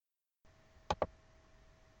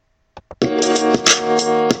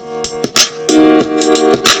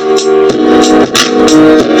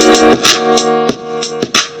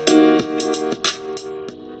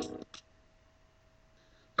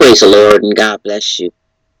Praise the Lord and God bless you.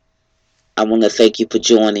 I want to thank you for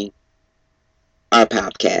joining our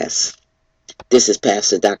podcast. This is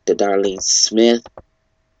Pastor Dr. Darlene Smith,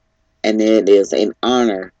 and it is an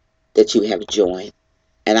honor that you have joined.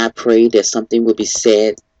 And I pray that something will be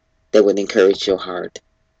said that would encourage your heart.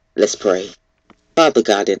 Let's pray. Father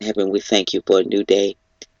God in heaven, we thank you for a new day,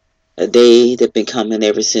 a day that's been coming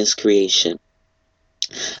ever since creation,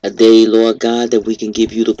 a day, Lord God, that we can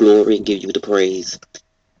give you the glory and give you the praise.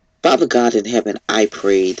 Father God in heaven, I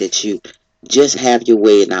pray that you just have your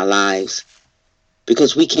way in our lives,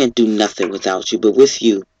 because we can't do nothing without you, but with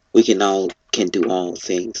you we can do all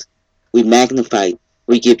things. We magnify,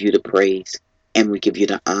 we give you the praise, and we give you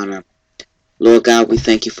the honor. Lord God, we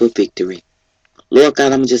thank you for victory. Lord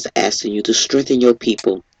God, I'm just asking you to strengthen your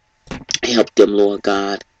people. Help them, Lord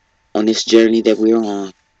God, on this journey that we're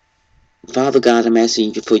on. Father God, I'm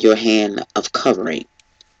asking you for your hand of covering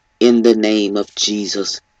in the name of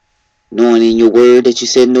Jesus. Knowing in your word that you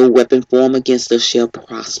said no weapon formed against us shall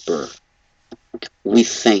prosper. We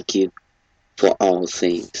thank you for all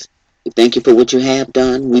things. We thank you for what you have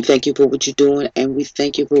done. We thank you for what you're doing. And we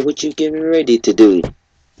thank you for what you're getting ready to do.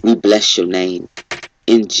 We bless your name.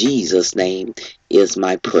 In Jesus' name is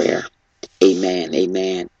my prayer. Amen.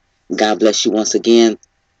 Amen. God bless you once again.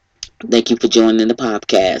 Thank you for joining the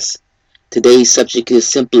podcast. Today's subject is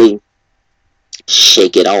simply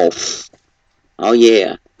shake it off. Oh,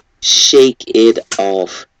 yeah. Shake it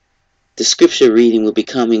off. The scripture reading will be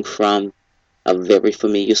coming from a very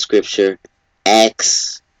familiar scripture,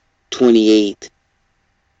 Acts 28,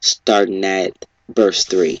 starting at verse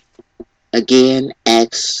 3. Again,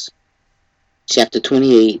 Acts chapter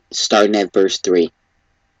 28, starting at verse 3.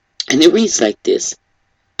 And it reads like this.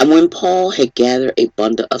 And when Paul had gathered a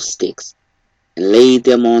bundle of sticks and laid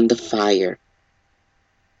them on the fire,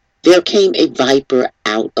 there came a viper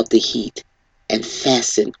out of the heat and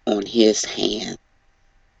fastened on his hand.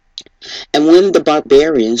 And when the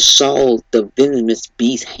barbarians saw the venomous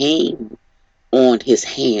beast hang on his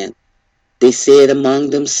hand, they said among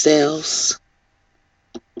themselves,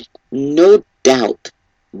 no doubt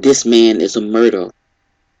this man is a murderer,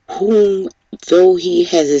 whom though he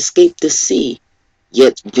has escaped the sea,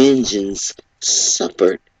 yet vengeance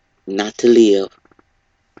suffered not to live.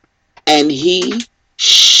 And he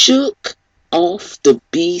shook off the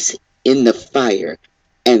beast in the fire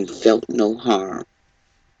and felt no harm.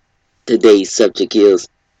 Today's subject is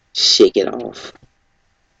shake it off.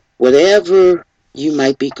 Whatever you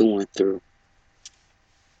might be going through,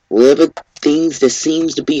 whatever things that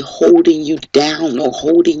seems to be holding you down or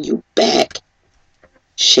holding you back,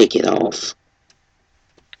 shake it off.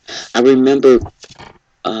 I remember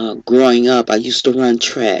growing up, I used to run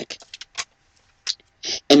track.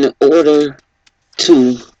 And in order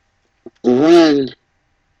to run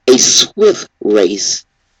a swift race,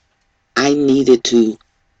 I needed to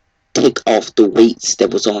take off the weights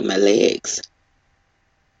that was on my legs.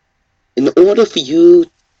 In order for you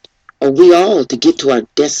or we all to get to our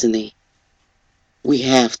destiny, we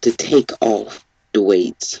have to take off the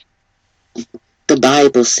weights. The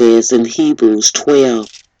Bible says in Hebrews 12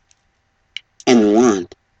 and 1,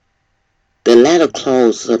 the latter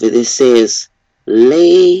clause of it says,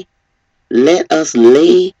 let us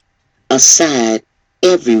lay aside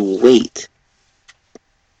every weight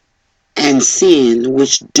and sin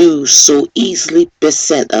which do so easily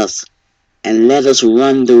beset us, and let us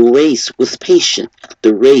run the race with patience,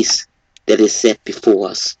 the race that is set before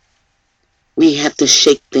us. We have to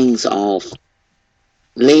shake things off,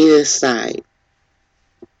 lay it aside.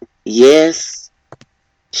 Yes,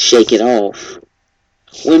 shake it off.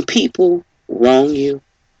 When people wrong you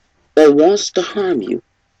or wants to harm you,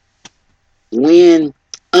 when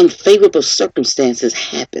unfavorable circumstances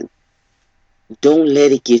happen, don't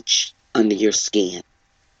let it get under your skin.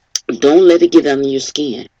 Don't let it get under your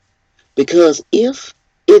skin. Because if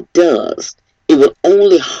it does, it will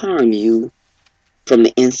only harm you from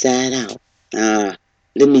the inside out.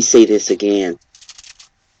 Let me say this again.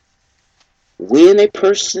 When a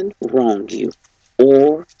person wrongs you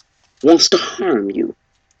or wants to harm you,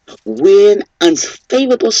 when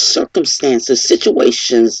unfavorable circumstances,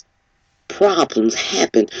 situations, problems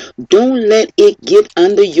happen, don't let it get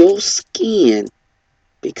under your skin.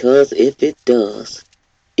 Because if it does,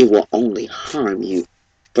 it will only harm you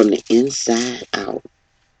from the inside out.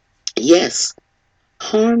 Yes,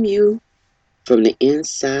 harm you from the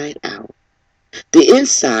inside out. The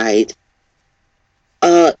inside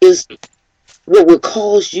is what will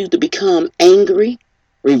cause you to become angry,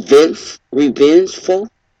 revengeful,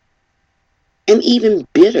 and even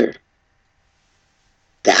bitter.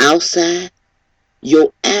 The outside,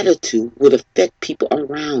 your attitude would affect people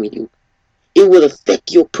around you. It will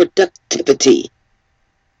affect your productivity.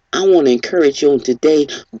 I want to encourage you on today,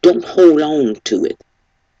 don't hold on to it.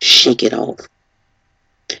 Shake it off.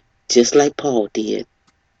 Just like Paul did.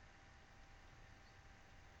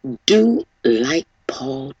 Do like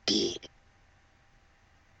Paul did.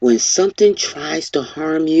 When something tries to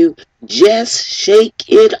harm you, just shake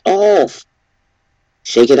it off.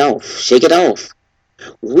 Shake it off. Shake it off.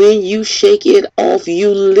 When you shake it off, you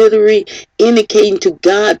literally indicating to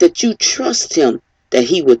God that you trust Him, that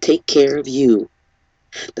He will take care of you.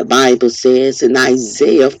 The Bible says in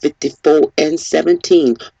Isaiah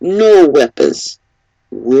 54:17, no weapons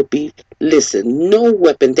will be, listen, no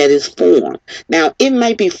weapon that is formed. Now, it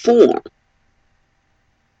might be formed,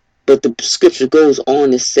 but the scripture goes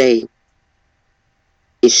on to say,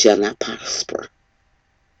 it shall not prosper.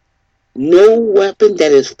 No weapon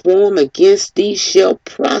that is formed against thee shall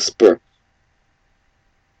prosper.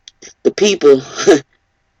 The people,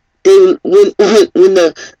 they when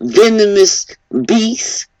the venomous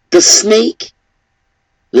beast, the snake,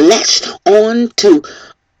 latched on to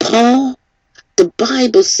Paul, the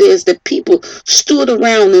Bible says that people stood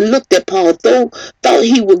around and looked at Paul, thought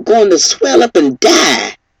he was going to swell up and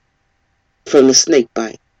die from the snake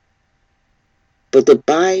bite. But the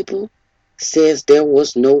Bible says there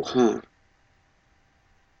was no harm.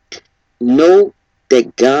 Know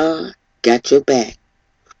that God got your back.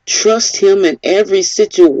 Trust Him in every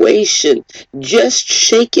situation. Just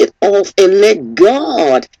shake it off and let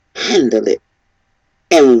God handle it.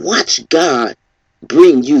 And watch God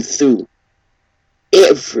bring you through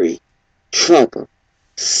every trouble,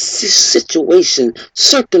 situation,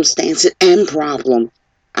 circumstances, and problem.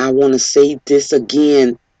 I want to say this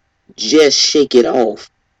again. Just shake it off.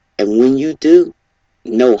 And when you do,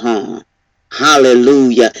 no harm.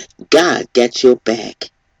 Hallelujah. God got your back.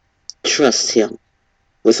 Trust Him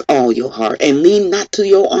with all your heart and lean not to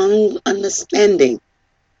your own understanding,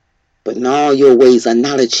 but in all your ways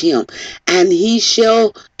acknowledge Him, and He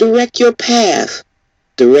shall direct your path.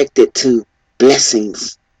 Direct it to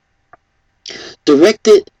blessings. Direct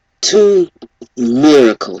it to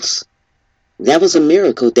miracles. That was a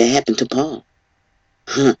miracle that happened to Paul.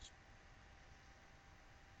 Huh.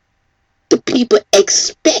 The people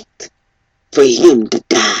expect for him to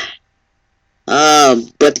die.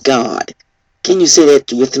 But God. Can you say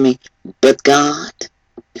that with me? But God.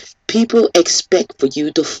 People expect for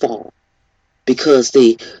you to fall because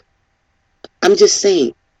I'm just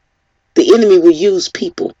saying, the enemy will use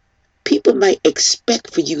people. People might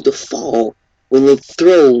expect for you to fall when they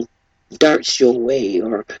throw darts your way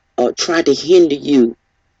or try to hinder you.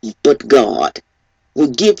 But God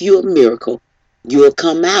will give you a miracle. You will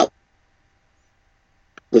come out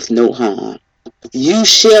with no harm. You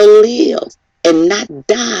shall live and not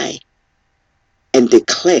die and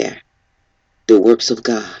declare the works of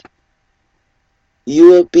God. You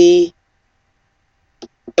will be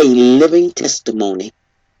a living testimony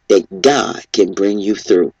that God can bring you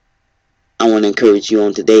through. I want to encourage you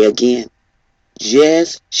on today again.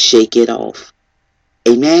 Just shake it off.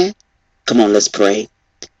 Amen. Come on, let's pray.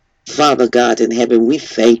 Father God in heaven, we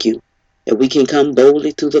thank you that we can come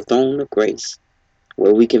boldly to the throne of grace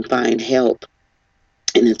where we can find help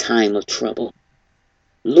in a time of trouble.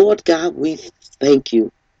 Lord God, we thank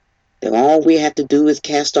you that all we have to do is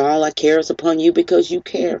cast all our cares upon you because you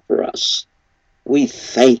care for us. We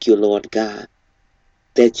thank you, Lord God,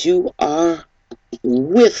 that you are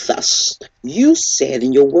with us. You said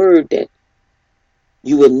in your word that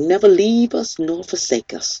you will never leave us nor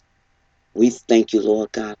forsake us. We thank you,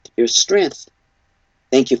 Lord God, for your strength.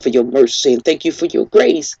 Thank you for your mercy and thank you for your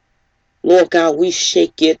grace. Lord God, we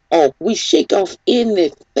shake it off. We shake off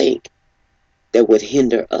anything that would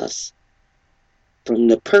hinder us from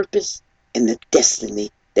the purpose and the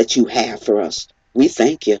destiny that you have for us. We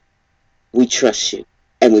thank you. We trust you.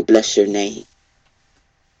 And we bless your name.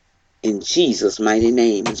 In Jesus' mighty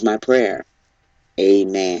name is my prayer.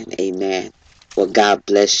 Amen. Amen. Well, God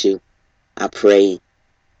bless you. I pray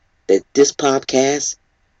that this podcast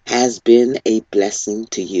has been a blessing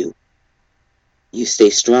to you. You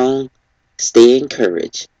stay strong, stay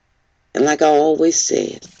encouraged. And like I always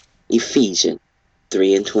said, Ephesians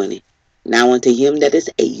 3:20. Now unto him that is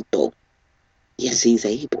able, yes, he's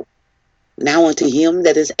able. Now unto him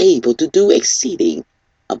that is able to do exceeding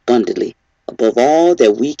abundantly above all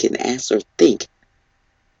that we can ask or think,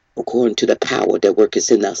 according to the power that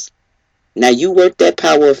worketh in us. Now you work that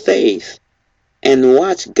power of faith and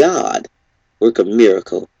watch God work a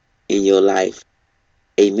miracle in your life.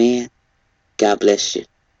 Amen. God bless you.